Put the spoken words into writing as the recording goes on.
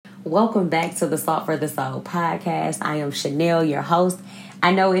Welcome back to the Salt for the Soul podcast. I am Chanel, your host. I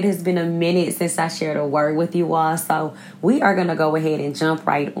know it has been a minute since I shared a word with you all, so we are going to go ahead and jump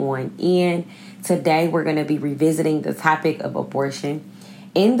right on in. Today, we're going to be revisiting the topic of abortion.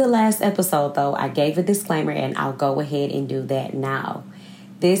 In the last episode, though, I gave a disclaimer, and I'll go ahead and do that now.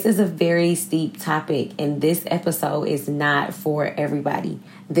 This is a very steep topic, and this episode is not for everybody.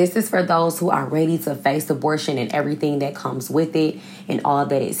 This is for those who are ready to face abortion and everything that comes with it and all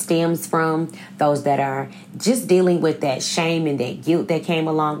that it stems from. Those that are just dealing with that shame and that guilt that came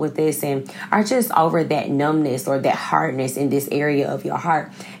along with this and are just over that numbness or that hardness in this area of your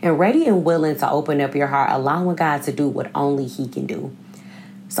heart and ready and willing to open up your heart, allowing God to do what only He can do.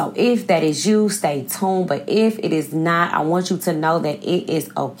 So if that is you, stay tuned. But if it is not, I want you to know that it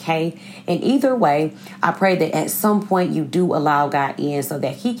is okay. And either way, I pray that at some point you do allow God in so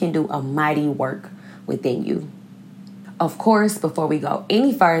that He can do a mighty work within you. Of course, before we go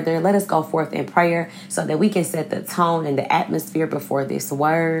any further, let us go forth in prayer so that we can set the tone and the atmosphere before this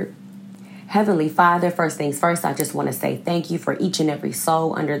word. Heavenly Father, first things first, I just want to say thank you for each and every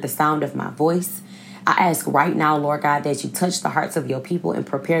soul under the sound of my voice. I ask right now, Lord God, that you touch the hearts of your people and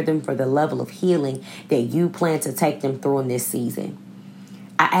prepare them for the level of healing that you plan to take them through in this season.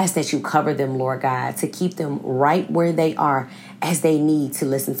 I ask that you cover them, Lord God, to keep them right where they are as they need to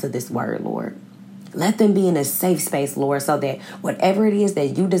listen to this word, Lord. Let them be in a safe space, Lord, so that whatever it is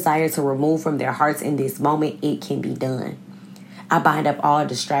that you desire to remove from their hearts in this moment, it can be done. I bind up all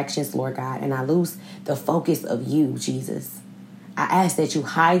distractions, Lord God, and I lose the focus of you, Jesus. I ask that you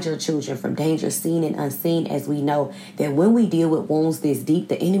hide your children from danger seen and unseen, as we know that when we deal with wounds this deep,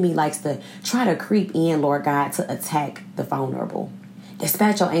 the enemy likes to try to creep in, Lord God, to attack the vulnerable.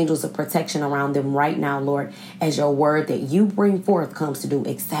 Dispatch your angels of protection around them right now, Lord, as your word that you bring forth comes to do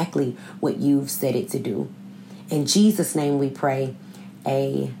exactly what you've said it to do. In Jesus' name we pray,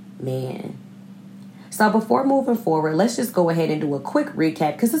 amen. So before moving forward, let's just go ahead and do a quick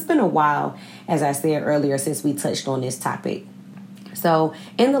recap because it's been a while, as I said earlier, since we touched on this topic. So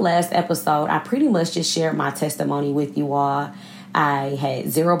in the last episode, I pretty much just shared my testimony with you all. I had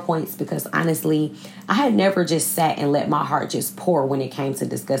 0 points because honestly, I had never just sat and let my heart just pour when it came to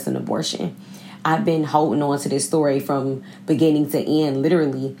discussing abortion. I've been holding on to this story from beginning to end,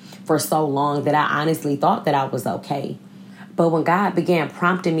 literally for so long that I honestly thought that I was okay. But when God began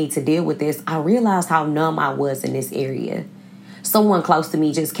prompting me to deal with this, I realized how numb I was in this area. Someone close to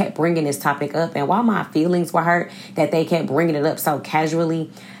me just kept bringing this topic up. And while my feelings were hurt that they kept bringing it up so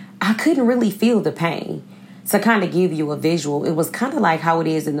casually, I couldn't really feel the pain. To kind of give you a visual, it was kind of like how it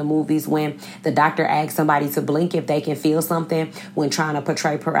is in the movies when the doctor asks somebody to blink if they can feel something when trying to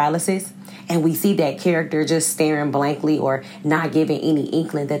portray paralysis. And we see that character just staring blankly or not giving any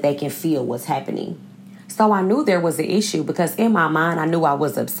inkling that they can feel what's happening. So I knew there was an issue because in my mind, I knew I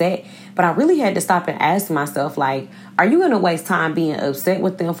was upset, but I really had to stop and ask myself, like, are you going to waste time being upset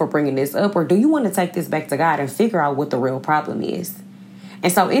with them for bringing this up? Or do you want to take this back to God and figure out what the real problem is?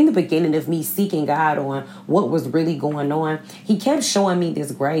 And so in the beginning of me seeking God on what was really going on, He kept showing me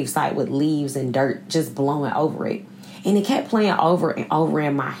this gravesite with leaves and dirt just blowing over it. And it kept playing over and over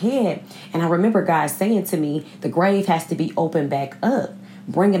in my head. And I remember God saying to me, the grave has to be opened back up,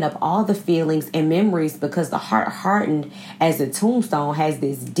 bringing up all the feelings and memories because the heart hardened as a tombstone has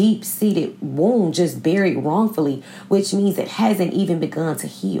this deep-seated wound just buried wrongfully, which means it hasn't even begun to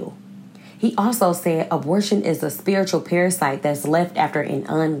heal. He also said abortion is a spiritual parasite that's left after an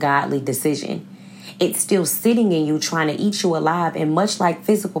ungodly decision. It's still sitting in you trying to eat you alive, and much like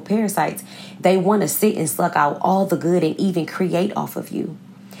physical parasites, they want to sit and suck out all the good and even create off of you.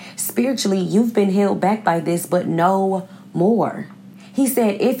 Spiritually, you've been held back by this, but no more. He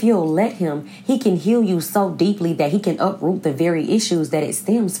said if you'll let Him, He can heal you so deeply that He can uproot the very issues that it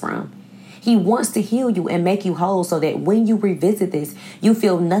stems from. He wants to heal you and make you whole so that when you revisit this, you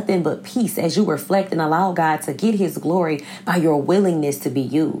feel nothing but peace as you reflect and allow God to get His glory by your willingness to be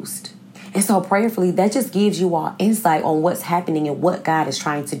used. And so prayerfully, that just gives you all insight on what's happening and what God is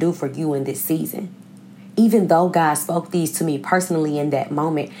trying to do for you in this season. Even though God spoke these to me personally in that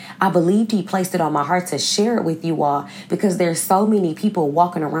moment, I believed He placed it on my heart to share it with you all because there's so many people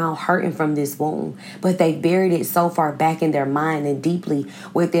walking around hurting from this wound, but they buried it so far back in their mind and deeply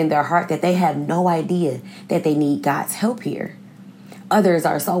within their heart that they have no idea that they need God's help here. Others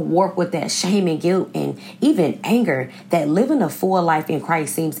are so warped with that shame and guilt and even anger that living a full life in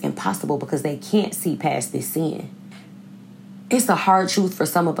Christ seems impossible because they can't see past this sin. It's a hard truth for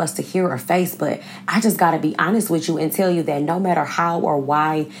some of us to hear or face, but I just got to be honest with you and tell you that no matter how or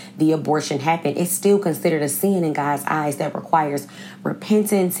why the abortion happened, it's still considered a sin in God's eyes that requires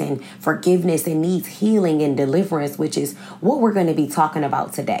repentance and forgiveness and needs healing and deliverance, which is what we're going to be talking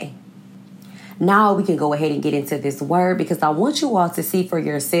about today. Now we can go ahead and get into this word because I want you all to see for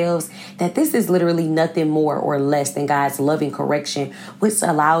yourselves that this is literally nothing more or less than God's loving correction, which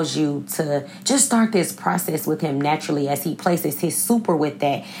allows you to just start this process with him naturally as he places his super with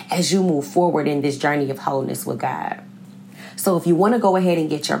that as you move forward in this journey of wholeness with God. So if you want to go ahead and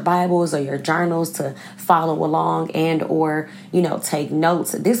get your Bibles or your journals to follow along and or, take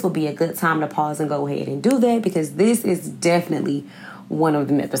notes, this will be a good time to pause and go ahead and do that because this is definitely one of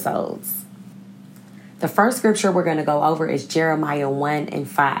them episodes. The first scripture we're going to go over is Jeremiah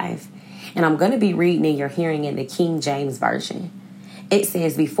 1:5. And I'm going to be reading in your hearing in the King James Version. It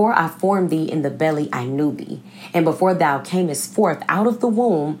says, "Before I formed thee in the belly, I knew thee. And before thou camest forth out of the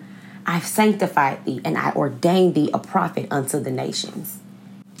womb, I sanctified thee, and I ordained thee a prophet unto the nations."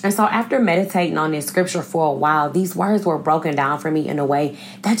 And so after meditating on this scripture for a while, these words were broken down for me in a way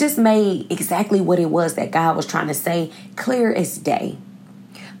that just made exactly what it was that God was trying to say clear as day.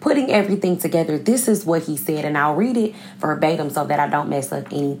 Putting everything together, this is what he said, and I'll read it verbatim so that I don't mess up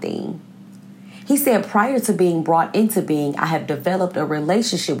anything. He said, "Prior to being brought into being, I have developed a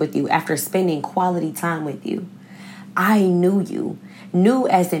relationship with you after spending quality time with you. I knew you, knew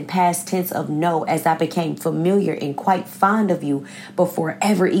as in past tense of know, as I became familiar and quite fond of you before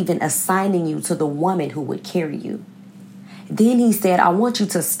ever even assigning you to the woman who would carry you." Then he said, "I want you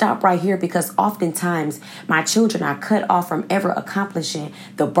to stop right here because oftentimes my children are cut off from ever accomplishing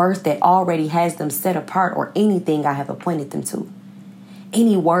the birth that already has them set apart or anything I have appointed them to.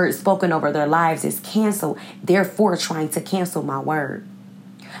 Any word spoken over their lives is canceled, therefore trying to cancel my word.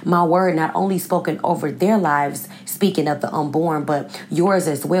 My word not only spoken over their lives, speaking of the unborn, but yours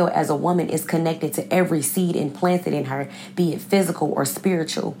as well as a woman is connected to every seed implanted in her, be it physical or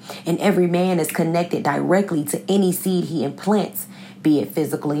spiritual. And every man is connected directly to any seed he implants, be it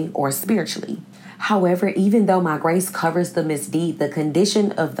physically or spiritually. However, even though my grace covers the misdeed, the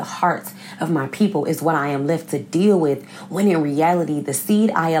condition of the hearts of my people is what I am left to deal with, when in reality, the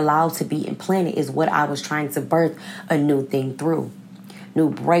seed I allowed to be implanted is what I was trying to birth a new thing through. New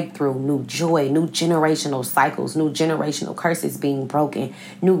breakthrough, new joy, new generational cycles, new generational curses being broken,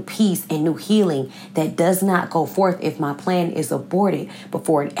 new peace and new healing that does not go forth if my plan is aborted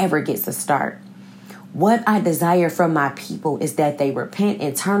before it ever gets a start. What I desire from my people is that they repent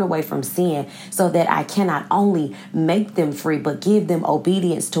and turn away from sin so that I can not only make them free, but give them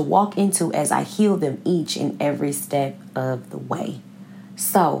obedience to walk into as I heal them each and every step of the way."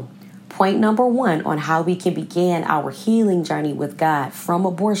 So, point number 1 on how we can begin our healing journey with God from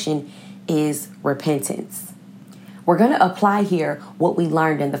abortion is repentance. We're going to apply here what we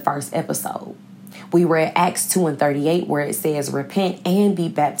learned in the first episode. We were at Acts 2:38 where it says, "Repent and be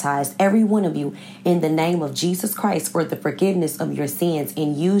baptized, every one of you, in the name of Jesus Christ for the forgiveness of your sins,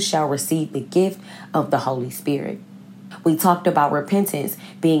 and you shall receive the gift of the Holy Spirit." We talked about repentance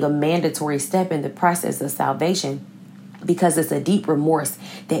being a mandatory step in the process of salvation, because it's a deep remorse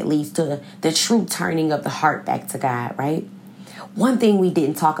that leads to the true turning of the heart back to God, right? One thing we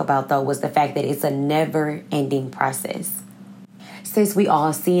didn't talk about, though, was the fact that it's a never-ending process. Since we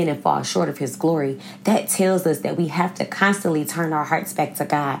all sin and fall short of his glory, that tells us that we have to constantly turn our hearts back to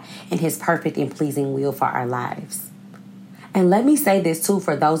God and his perfect and pleasing will for our lives. And let me say this, too,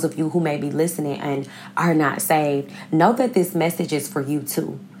 for those of you who may be listening and are not saved. Know that this message is for you,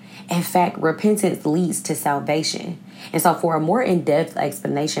 too. In fact, repentance leads to salvation. And so for a more in-depth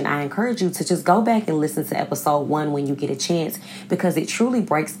explanation, I encourage you to just go back and listen to episode 1 when you get a chance, because it truly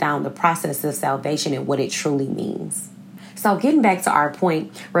breaks down the process of salvation and what it truly means. So getting back to our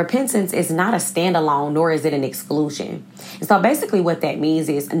point, repentance is not a standalone, nor is it an exclusion. And so basically what that means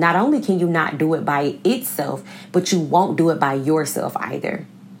is not only can you not do it by itself, but you won't do it by yourself either.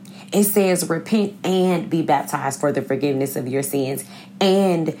 It says repent and be baptized for the forgiveness of your sins,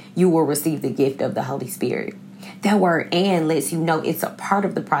 and you will receive the gift of the Holy Spirit. That word "and" lets you know it's a part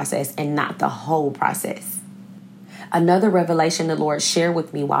of the process and not the whole process. Another revelation the Lord shared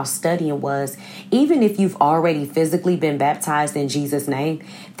with me while studying was, even if you've already physically been baptized in Jesus' name,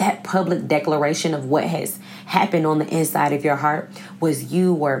 that public declaration of what has happened on the inside of your heart was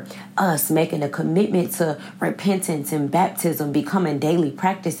you or us making a commitment to repentance and baptism becoming daily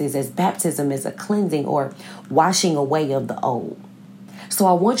practices, as baptism is a cleansing or washing away of the old. So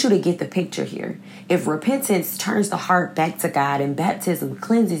I want you to get the picture here. If repentance turns the heart back to God and baptism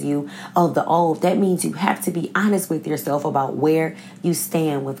cleanses you of the old, that means you have to be honest with yourself about where you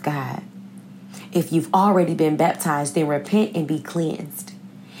stand with God. If you've already been baptized, then repent and be cleansed.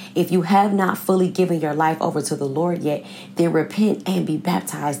 If you have not fully given your life over to the Lord yet, then repent and be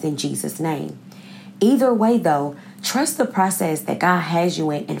baptized in Jesus' name. Either way, though, trust the process that God has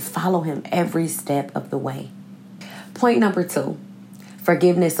you in and follow him every step of the way. Point number 2,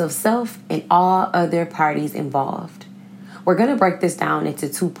 forgiveness of self and all other parties involved. We're going to break this down into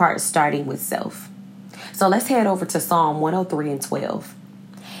 2 parts, starting with self. So let's head over to Psalm 103 and 12.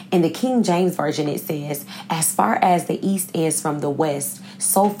 In the King James Version, it says, "As far as the east is from the west,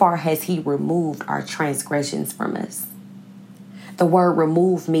 so far has he removed our transgressions from us." The word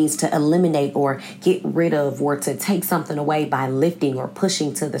remove means to eliminate or get rid of, or to take something away by lifting or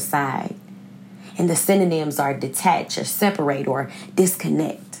pushing to the side. And the synonyms are detach or separate or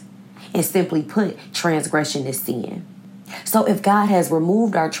disconnect. And simply put, transgression is sin. So if God has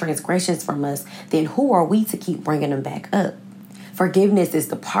removed our transgressions from us, then who are we to keep bringing them back up? Forgiveness is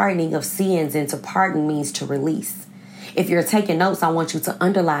the pardoning of sins, and to pardon means to release. If you're taking notes, I want you to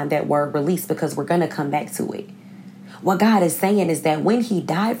underline that word release, because we're going to come back to it. What God is saying is that when he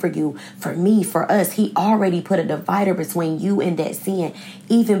died for you, for me, for us, he already put a divider between you and that sin,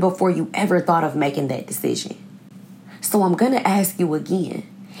 even before you ever thought of making that decision. So I'm going to ask you again,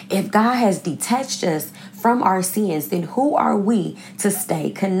 if God has detached us from our sins, then who are we to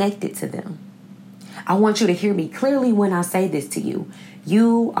stay connected to them? I want you to hear me clearly when I say this to you.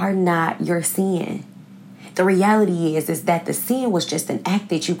 You are not your sin. The reality is that the sin was just an act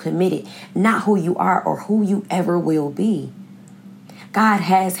that you committed, not who you are or who you ever will be. God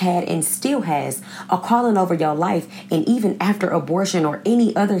has had and still has a calling over your life, and even after abortion or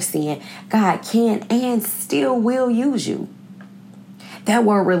any other sin, God can and still will use you. That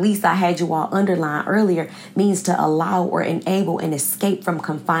word release I had you all underline earlier means to allow or enable an escape from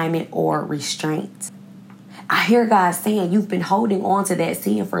confinement or restraint. I hear God saying you've been holding on to that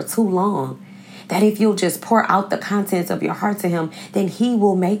sin for too long, that if you'll just pour out the contents of your heart to him, then he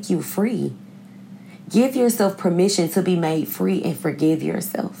will make you free. Give yourself permission to be made free and forgive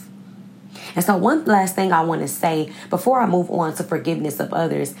yourself. And so one last thing I want to say before I move on to forgiveness of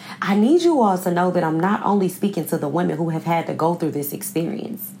others, I need you all to know that I'm not only speaking to the women who have had to go through this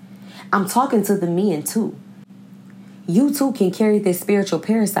experience. I'm talking to the men too. You too can carry this spiritual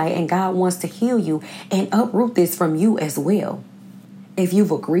parasite, and God wants to heal you and uproot this from you as well. If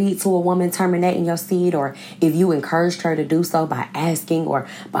you've agreed to a woman terminating your seed, or if you encouraged her to do so by asking or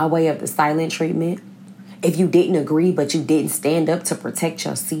by way of the silent treatment, if you didn't agree but you didn't stand up to protect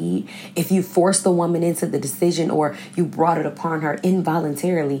your seed, if you forced the woman into the decision or you brought it upon her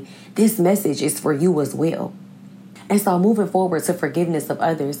involuntarily, this message is for you as well. And so moving forward to forgiveness of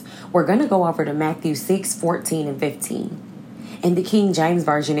others, we're going to go over to Matthew 6:14 and 15. In the King James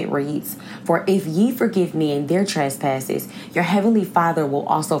Version, it reads, "For if ye forgive men their trespasses, your heavenly Father will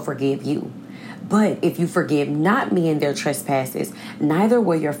also forgive you. But if you forgive not men their trespasses, neither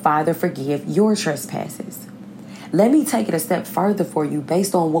will your Father forgive your trespasses." Let me take it a step further for you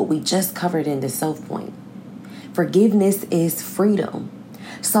based on what we just covered in the self point. Forgiveness is freedom.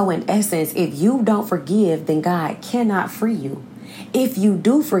 So in essence, if you don't forgive, then God cannot free you. If you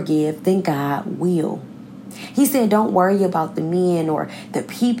do forgive, then God will. He said, don't worry about the men or the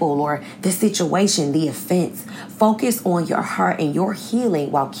people or the situation, the offense. Focus on your heart and your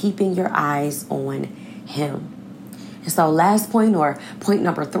healing while keeping your eyes on him. And so last point, or point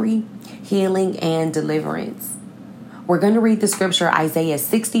number 3, healing and deliverance. We're going to read the scripture Isaiah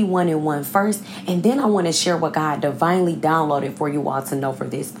 61 and 1 first, and then I want to share what God divinely downloaded for you all to know for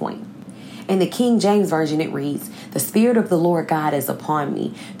this point. In the King James Version, it reads, "The Spirit of the Lord God is upon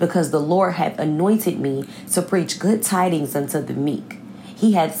me, because the Lord hath anointed me to preach good tidings unto the meek.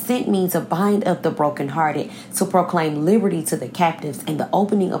 He hath sent me to bind up the brokenhearted, to proclaim liberty to the captives, and the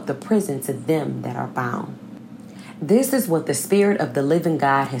opening of the prison to them that are bound." This is what the Spirit of the living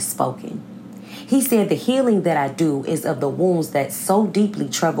God has spoken. He said, the healing that I do is of the wounds that so deeply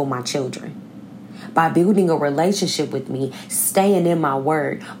trouble my children. By building a relationship with me, staying in my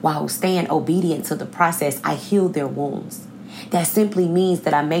word, while staying obedient to the process, I heal their wounds. That simply means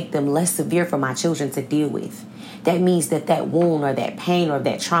that I make them less severe for my children to deal with. That means that that wound or that pain or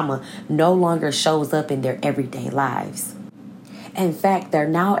that trauma no longer shows up in their everyday lives. In fact, they're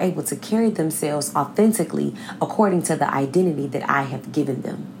now able to carry themselves authentically according to the identity that I have given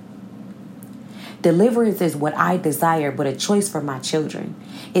them. Deliverance is what I desire, but a choice for my children.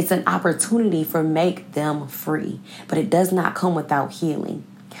 It's an opportunity for make them free, but it does not come without healing.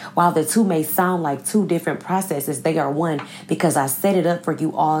 While the two may sound like two different processes, they are one, because I set it up for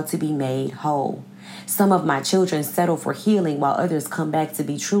you all to be made whole. Some of my children settle for healing, while others come back to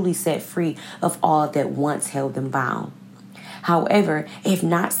be truly set free of all that once held them bound. However, if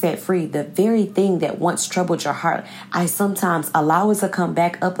not set free, the very thing that once troubled your heart, I sometimes allow it to come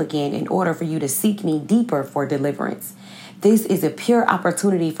back up again in order for you to seek me deeper for deliverance. This is a pure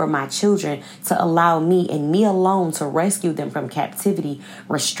opportunity for my children to allow me and me alone to rescue them from captivity,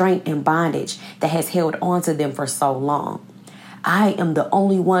 restraint, and bondage that has held on to them for so long. I am the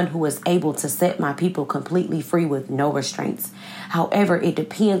only one who is able to set my people completely free with no restraints. However, it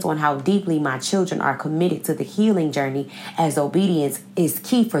depends on how deeply my children are committed to the healing journey, as obedience is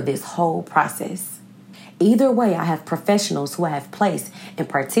key for this whole process. Either way, I have professionals who I have placed in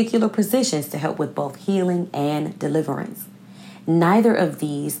particular positions to help with both healing and deliverance. Neither of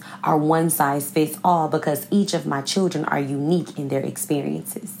these are one size fits all because each of my children are unique in their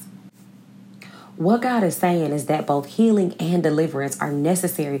experiences. What God is saying is that both healing and deliverance are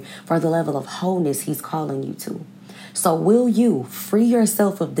necessary for the level of wholeness He's calling you to. So will you free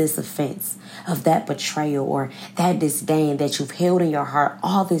yourself of this offense, of that betrayal or that disdain that you've held in your heart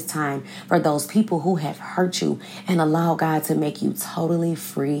all this time for those people who have hurt you, and allow God to make you totally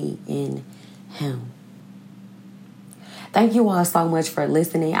free in Him? Thank you all so much for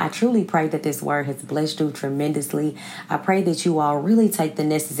listening. I truly pray that this word has blessed you tremendously. I pray that you all really take the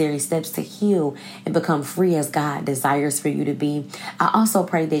necessary steps to heal and become free as God desires for you to be. I also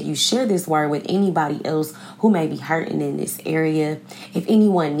pray that you share this word with anybody else who may be hurting in this area. If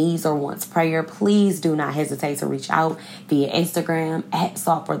anyone needs or wants prayer, please do not hesitate to reach out via Instagram at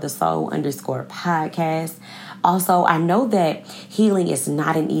saltforthesoul_podcast. Also, I know that healing is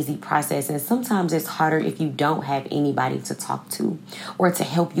not an easy process, and sometimes it's harder if you don't have anybody to talk to or to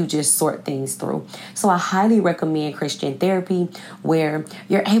help you just sort things through. So I highly recommend Christian therapy, where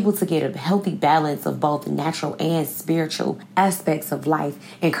you're able to get a healthy balance of both natural and spiritual aspects of life,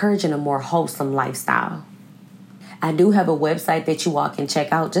 encouraging a more wholesome lifestyle. I do have a website that you all can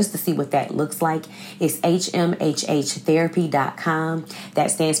check out just to see what that looks like. It's hmhhtherapy.com. That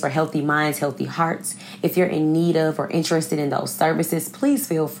stands for Healthy Minds, Healthy Hearts. If you're in need of or interested in those services, please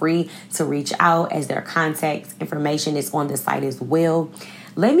feel free to reach out, as their contact information is on the site as well.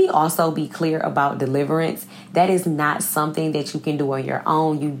 Let me also be clear about deliverance. That is not something that you can do on your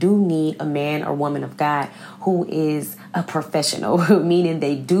own. You do need a man or woman of God who is a professional, meaning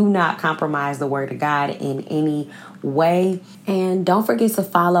they do not compromise the word of God in any way. And don't forget to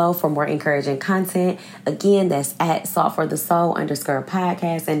follow for more encouraging content. Again, that's at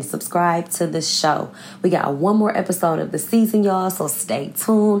saltforthesoul_podcast, and subscribe to the show. We got one more episode of the season, y'all, so stay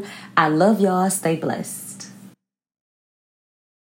tuned. I love y'all. Stay blessed.